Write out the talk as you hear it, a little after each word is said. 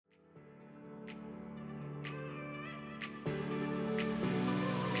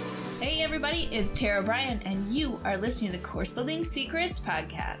Hey everybody, it's Tara Bryan, and you are listening to the Course Building Secrets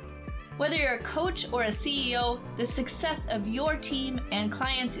podcast. Whether you're a coach or a CEO, the success of your team and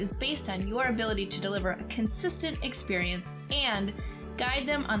clients is based on your ability to deliver a consistent experience and guide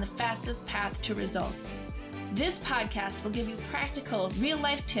them on the fastest path to results. This podcast will give you practical,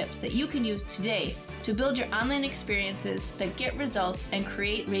 real-life tips that you can use today to build your online experiences that get results and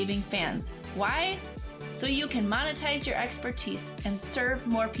create raving fans. Why? So you can monetize your expertise and serve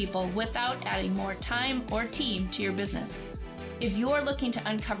more people without adding more time or team to your business. If you're looking to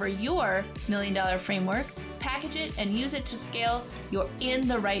uncover your $1 million framework, package it, and use it to scale, you're in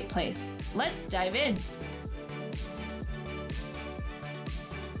the right place. Let's dive in.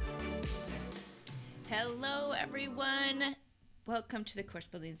 Hello, everyone. Welcome to the Course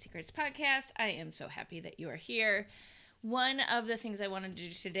Building Secrets podcast. I am so happy that you are here. One of the things I wanted to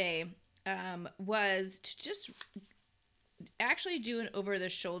do today was to just actually do an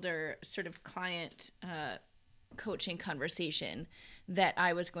over-the-shoulder sort of client coaching conversation that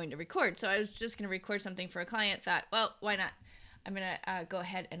I was going to record. So I was just going to record something for a client, thought, well, why not? I'm going to go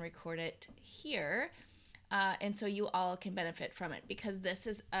ahead and record it here. And so you all can benefit from it, because this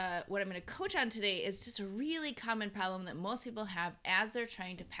is what I'm going to coach on today is just a really common problem that most people have as they're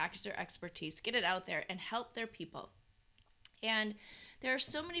trying to package their expertise, get it out there, and help their people. And there are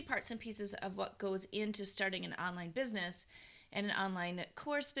so many parts and pieces of what goes into starting an online business and an online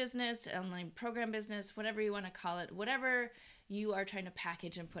course business, online program business, whatever you want to call it, whatever you are trying to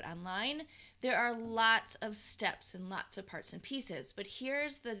package and put online. There are lots of steps and lots of parts and pieces. But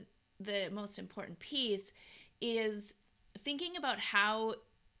here's the most important piece is thinking about how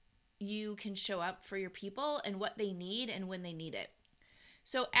you can show up for your people and what they need and when they need it.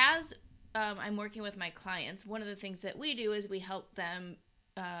 So as I'm working with my clients, one of the things that we do is we help them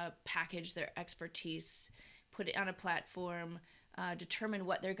package their expertise, put it on a platform, determine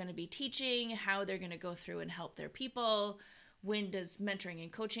what they're going to be teaching, how they're going to go through and help their people. When does mentoring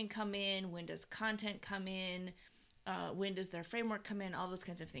and coaching come in? When does content come in? When does their framework come in? All those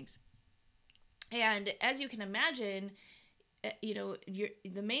kinds of things. And as you can imagine,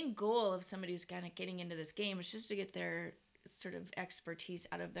 the main goal of somebody who's kind of getting into this game is just to get their sort of expertise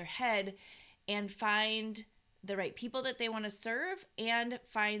out of their head and find the right people that they want to serve and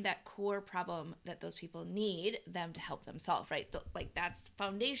find that core problem that those people need them to help them solve, right? Like that's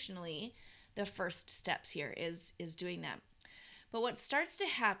foundationally the first steps here is doing that. But what starts to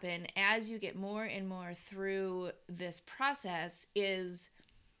happen as you get more and more through this process is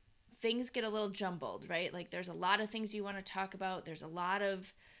things get a little jumbled, right? Like there's a lot of things you want to talk about. There's a lot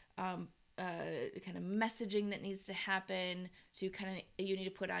of kind of messaging that needs to happen. So you need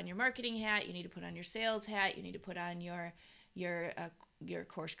to put on your marketing hat, you need to put on your sales hat, you need to put on your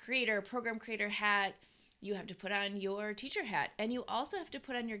course creator, program creator hat. You have to put on your teacher hat, and you also have to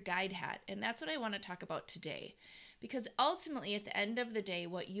put on your guide hat. And that's what I want to talk about today. Because ultimately, at the end of the day,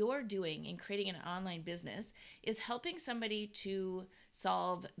 what you're doing in creating an online business is helping somebody to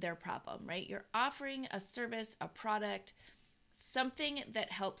solve their problem, right? You're offering a service, a product, something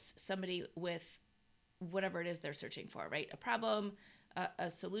that helps somebody with whatever it is they're searching for, right? A problem,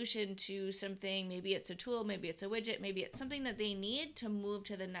 a solution to something. Maybe it's a tool, maybe it's a widget, maybe it's something that they need to move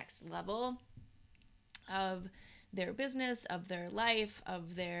to the next level of their business, of their life,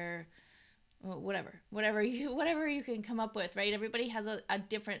 of their whatever you can come up with, right? Everybody has a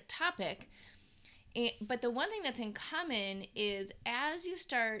different topic. But the one thing that's in common is as you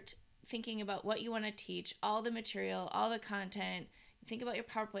start thinking about what you want to teach, all the material, all the content, you think about your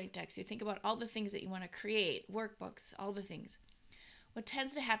PowerPoint decks, you think about all the things that you want to create, workbooks, all the things. What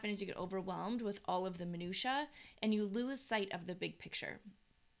tends to happen is you get overwhelmed with all of the minutia and you lose sight of the big picture.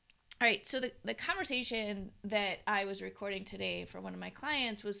 All right, so the conversation that I was recording today for one of my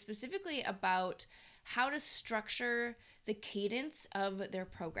clients was specifically about how to structure the cadence of their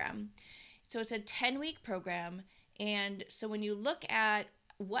program. So it's a 10-week program, and so when you look at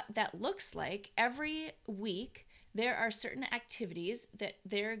what that looks like, every week there are certain activities that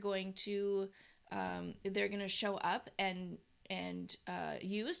they're going to show up and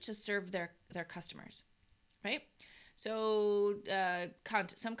use to serve their customers, right? So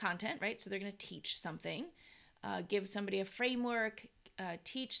some content, right? So they're going to teach something, give somebody a framework,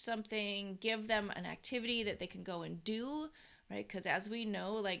 teach something, give them an activity that they can go and do, right? Because as we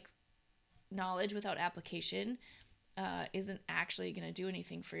know, like knowledge without application isn't actually going to do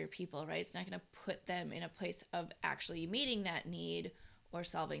anything for your people, right? It's not going to put them in a place of actually meeting that need or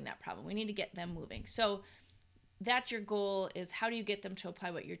solving that problem. We need to get them moving. So that's your goal, is how do you get them to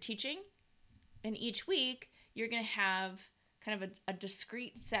apply what you're teaching? And each week, you're going to have kind of a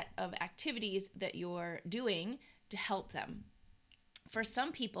discrete set of activities that you're doing to help them. For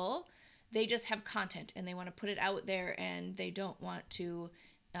some people, They just have content and they want to put it out there, and they don't want to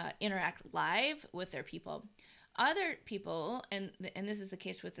interact live with their people. Other people, and this is the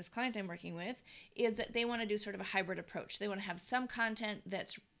case with this client I'm working with, is that they want to do sort of a hybrid approach. They want to have some content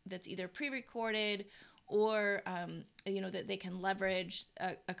that's either pre-recorded or that they can leverage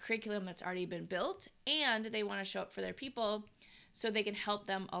a curriculum that's already been built, and they want to show up for their people so they can help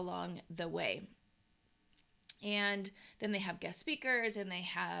them along the way. And then they have guest speakers, and they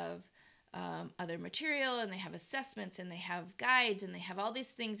have other material, and they have assessments, and they have guides, and they have all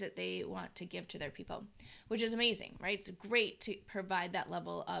these things that they want to give to their people, which is amazing, right? It's great to provide that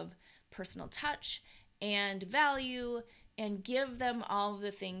level of personal touch and value and give them all of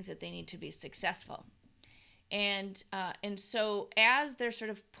the things that they need to be successful. And so as they're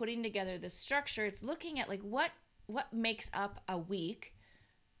sort of putting together this structure, it's looking at like what makes up a week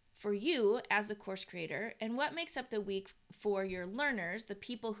for you as a course creator, and what makes up the week for your learners, the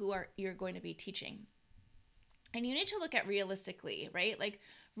people who you're going to be teaching. And you need to look at realistically, right? Like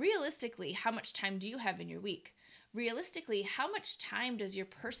realistically, how much time do you have in your week? Realistically, how much time does your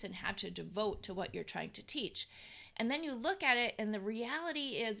person have to devote to what you're trying to teach? And then you look at it, and the reality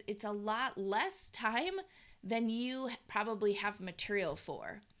is it's a lot less time than you probably have material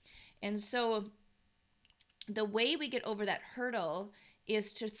for. And so the way we get over that hurdle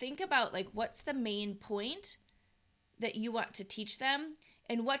is to think about like what's the main point that you want to teach them,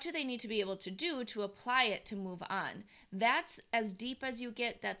 and what do they need to be able to do to apply it to move on. That's as deep as you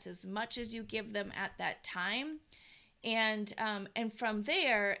get. That's as much as you give them at that time. And from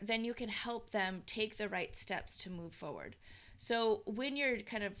there, then you can help them take the right steps to move forward. So when you're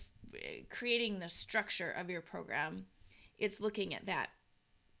kind of creating the structure of your program, it's looking at that.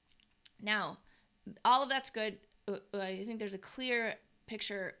 Now, all of that's good. I think there's a clear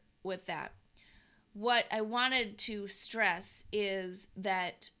picture with that. What I wanted to stress is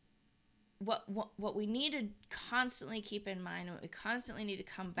that what we need to constantly keep in mind, and what we constantly need to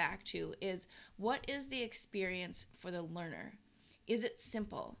come back to, is what is the experience for the learner? Is it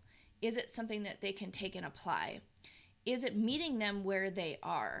simple? Is it something that they can take and apply? Is it meeting them where they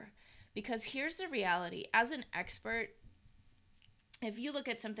are? Because here's the reality. As an expert, if you look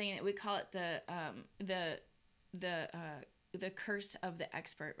at something, we call it the curse of the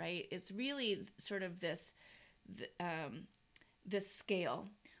expert, right? It's really sort of this scale,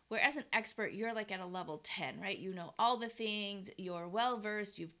 where as an expert, you're like at a level 10, right? You know all the things, you're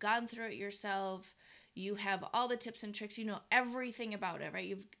well-versed, you've gone through it yourself, you have all the tips and tricks, you know everything about it, right?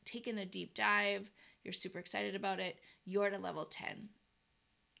 You've taken a deep dive, you're super excited about it, you're at a level 10.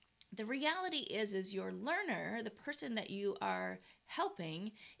 The reality is your learner, the person that you are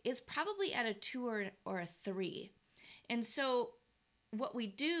helping, is probably at a 2 or a 3. And so what we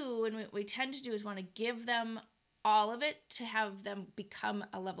do, and what we tend to do, is want to give them all of it to have them become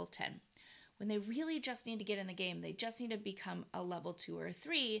a level 10. When they really just need to get in the game, they just need to become a level 2 or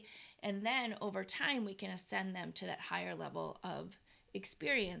 3. And then over time, we can ascend them to that higher level of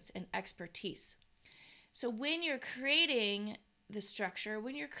experience and expertise. So when you're creating the structure,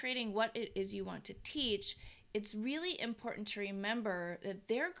 when you're creating what it is you want to teach, it's really important to remember that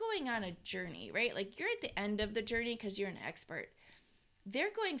they're going on a journey, right? Like you're at the end of the journey because you're an expert.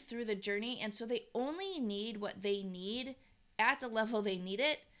 They're going through the journey, and so they only need what they need at the level they need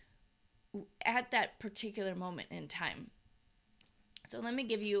it at that particular moment in time. So let me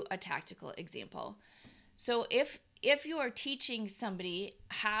give you a tactical example. So if you are teaching somebody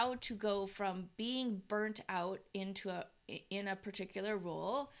how to go from being burnt out in a particular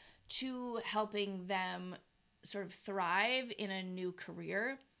role to helping them sort of thrive in a new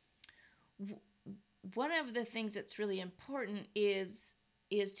career, one of the things that's really important is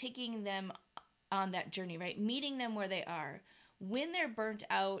taking them on that journey, right? Meeting them where they are. When they're burnt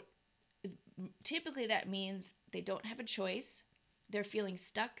out, typically that means they don't have a choice. They're feeling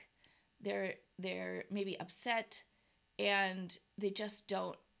stuck. They're maybe upset, and they just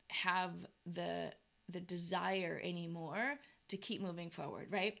don't have the desire anymore to keep moving forward,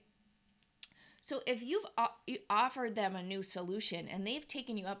 right? So if you've offered them a new solution and they've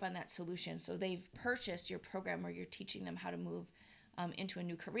taken you up on that solution, so they've purchased your program where you're teaching them how to move into a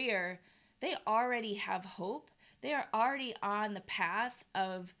new career, they already have hope. They are already on the path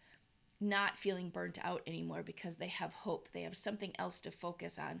of not feeling burnt out anymore because they have hope. They have something else to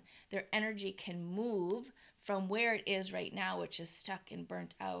focus on. Their energy can move from where it is right now, which is stuck and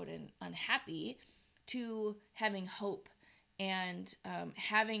burnt out and unhappy, to having hope and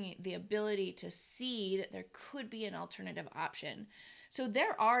having the ability to see that there could be an alternative option. So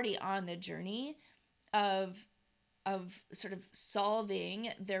they're already on the journey of sort of solving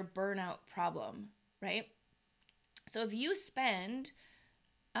their burnout problem, right? So if you spend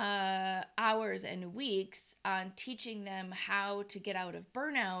hours and weeks on teaching them how to get out of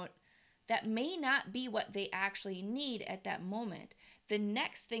burnout, that may not be what they actually need at that moment. The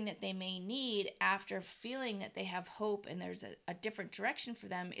next thing that they may need after feeling that they have hope and there's a different direction for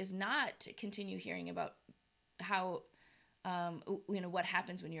them is not to continue hearing about how, what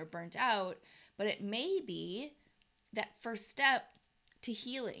happens when you're burnt out, but it may be that first step to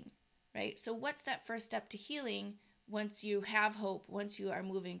healing, right? So what's that first step to healing? Once you have hope, once you are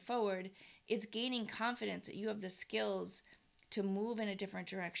moving forward, it's gaining confidence that you have the skills to move in a different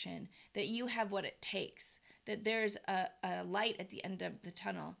direction, that you have what it takes, that there's a light at the end of the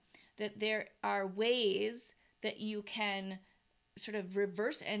tunnel, that there are ways that you can sort of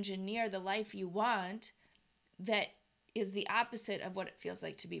reverse engineer the life you want that is the opposite of what it feels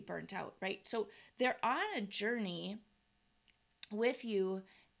like to be burnt out, right? So they're on a journey with you.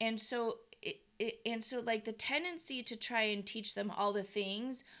 And so like the tendency to try and teach them all the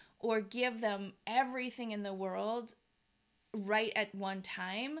things or give them everything in the world right at one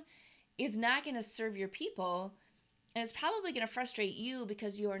time is not going to serve your people, and it's probably going to frustrate you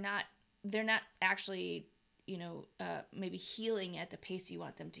because they're not actually maybe healing at the pace you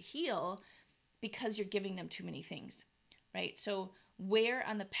want them to heal because you're giving them too many things, right? So where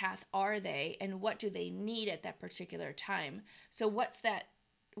on the path are they, and what do they need at that particular time? So what's that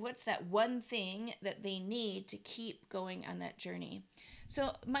one thing that they need to keep going on that journey?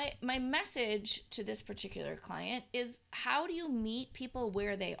 So my message to this particular client is, how do you meet people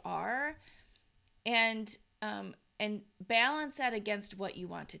where they are, and balance that against what you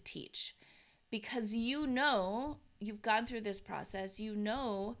want to teach? Because you've gone through this process,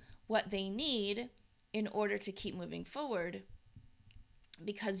 what they need in order to keep moving forward,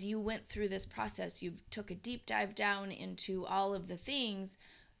 because you went through this process. You took a deep dive down into all of the things,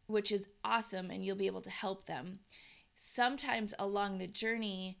 which is awesome, and you'll be able to help them. Sometimes along the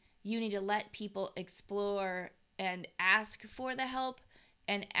journey, you need to let people explore and ask for the help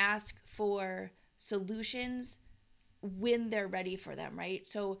and ask for solutions when they're ready for them, right?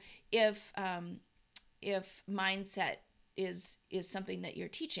 So if mindset is something that you're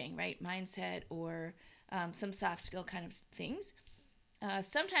teaching, right? Mindset or some soft skill kind of things.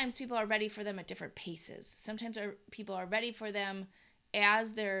 Sometimes people are ready for them at different paces. Sometimes people are ready for them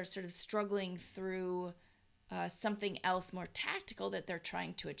as they're sort of struggling through something else more tactical that they're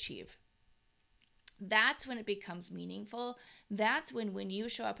trying to achieve. That's when it becomes meaningful. That's when you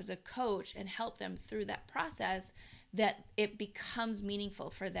show up as a coach and help them through that process, that it becomes meaningful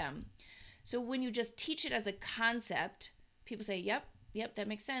for them. So when you just teach it as a concept, people say, yep, that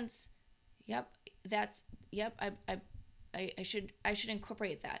makes sense. I should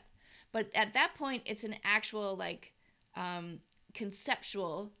incorporate that. But at that point, it's an actual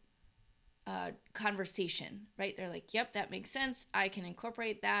conceptual conversation, right? They're like, yep, that makes sense. I can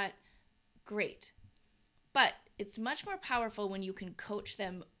incorporate that. Great. But it's much more powerful when you can coach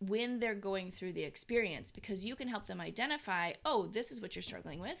them when they're going through the experience, because you can help them identify, oh, this is what you're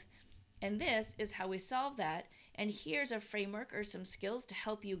struggling with, and this is how we solve that, and here's a framework or some skills to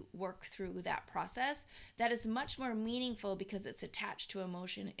help you work through that process. That is much more meaningful because it's attached to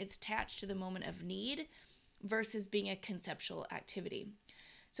emotion. It's attached to the moment of need versus being a conceptual activity.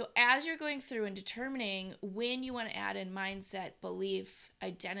 So as you're going through and determining when you want to add in mindset, belief,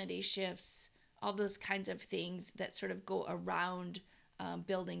 identity shifts, all those kinds of things that sort of go around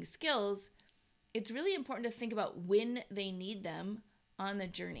building skills, it's really important to think about when they need them on the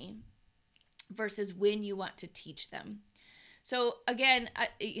journey versus when you want to teach them. So again,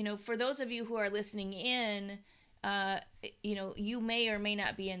 for those of you who are listening in, you may or may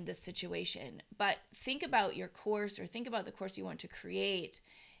not be in this situation, but think about your course, or think about the course you want to create,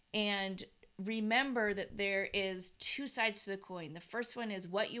 and remember that there is two sides to the coin. The first one is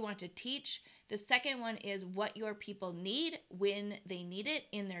what you want to teach. The second one is what your people need when they need it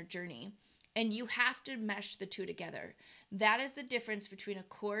in their journey. And you have to mesh the two together. That is the difference between a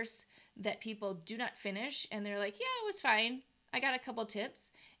course that people do not finish and they're like, yeah, it was fine, I got a couple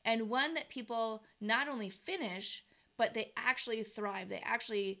tips, and one that people not only finish, but they actually thrive. They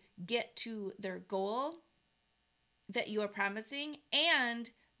actually get to their goal that you are promising. And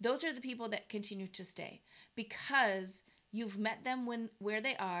those are the people that continue to stay because you've met them where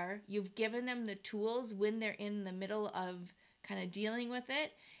they are. You've given them the tools when they're in the middle of kind of dealing with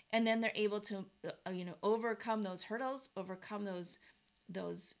it. And then they're able to, overcome those hurdles, overcome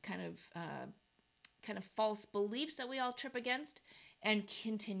those kind of false beliefs that we all trip against, and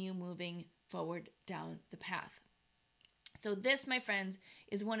continue moving forward down the path. So this, my friends,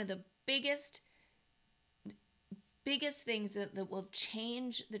 is one of the biggest biggest things that will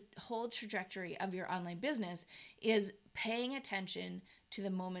change the whole trajectory of your online business is paying attention to the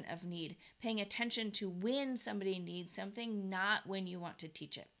moment of need, paying attention to when somebody needs something, not when you want to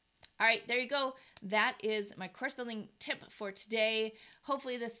teach it. All right, there you go. That is my course building tip for today.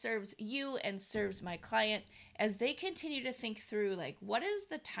 Hopefully this serves you and serves my client as they continue to think through, like, what is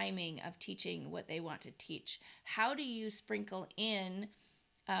the timing of teaching what they want to teach? How do you sprinkle in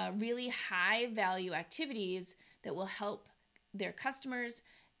really high value activities that will help their customers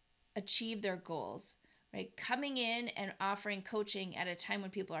achieve their goals, right? Coming in and offering coaching at a time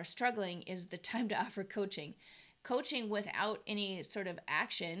when people are struggling is the time to offer coaching. Coaching without any sort of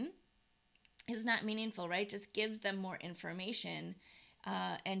action is not meaningful, right? Just gives them more information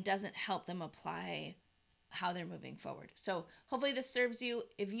and doesn't help them apply how they're moving forward. So hopefully this serves you.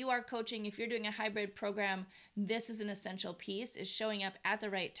 If you are coaching, if you're doing a hybrid program, this is an essential piece, is showing up at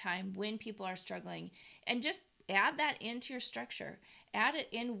the right time when people are struggling, and just add that into your structure. Add it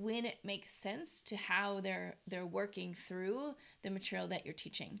in when it makes sense to how they're working through the material that you're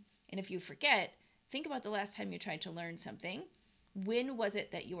teaching. And if you forget, think about the last time you tried to learn something. When was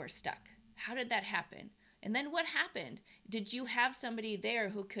it that you were stuck? How did that happen? And then what happened? Did you have somebody there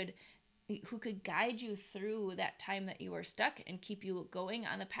who could guide you through that time that you were stuck and keep you going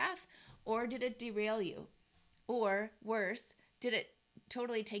on the path? Or did it derail you? Or worse, did it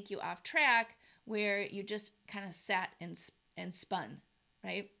totally take you off track where you just kind of sat and spun,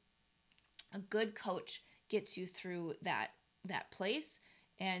 right? A good coach gets you through that place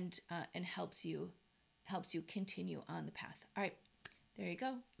and helps you continue on the path. All right, there you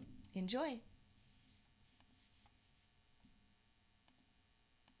go. Enjoy.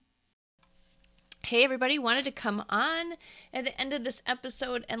 Hey everybody, wanted to come on at the end of this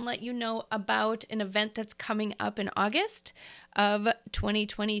episode and let you know about an event that's coming up in August of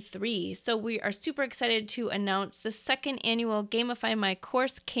 2023. So we are super excited to announce the second annual Gamify My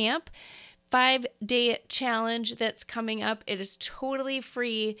Course Camp 5-day challenge that's coming up. It is totally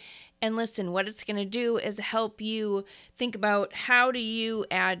free. And listen, what it's going to do is help you think about how do you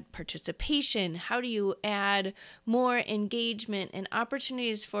add participation? How do you add more engagement and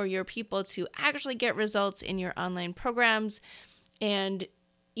opportunities for your people to actually get results in your online programs? And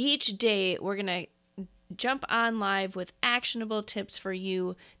each day we're going to jump on live with actionable tips for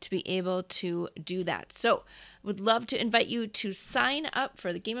you to be able to do that. So would love to invite you to sign up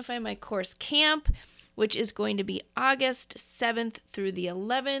for the Gamify My Course Camp, which is going to be August 7th through the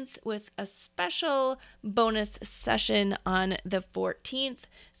 11th with a special bonus session on the 14th.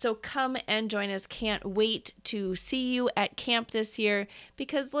 So come and join us. Can't wait to see you at camp this year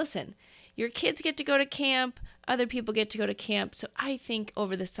because listen, your kids get to go to camp, other people get to go to camp. So I think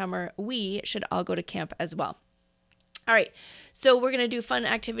over the summer, we should all go to camp as well. All right, so we're going to do fun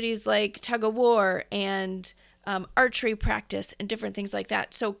activities like tug of war and archery practice and different things like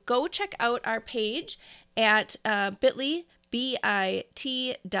that. So go check out our page at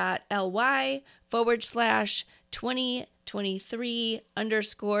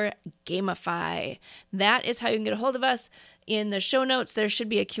bit.ly/2023_gamify. That is how you can get a hold of us. In the show notes, there should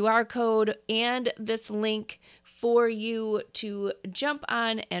be a QR code and this link for you to jump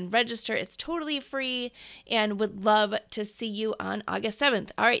on and register. It's totally free and would love to see you on August 7th.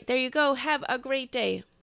 All right, there you go. Have a great day.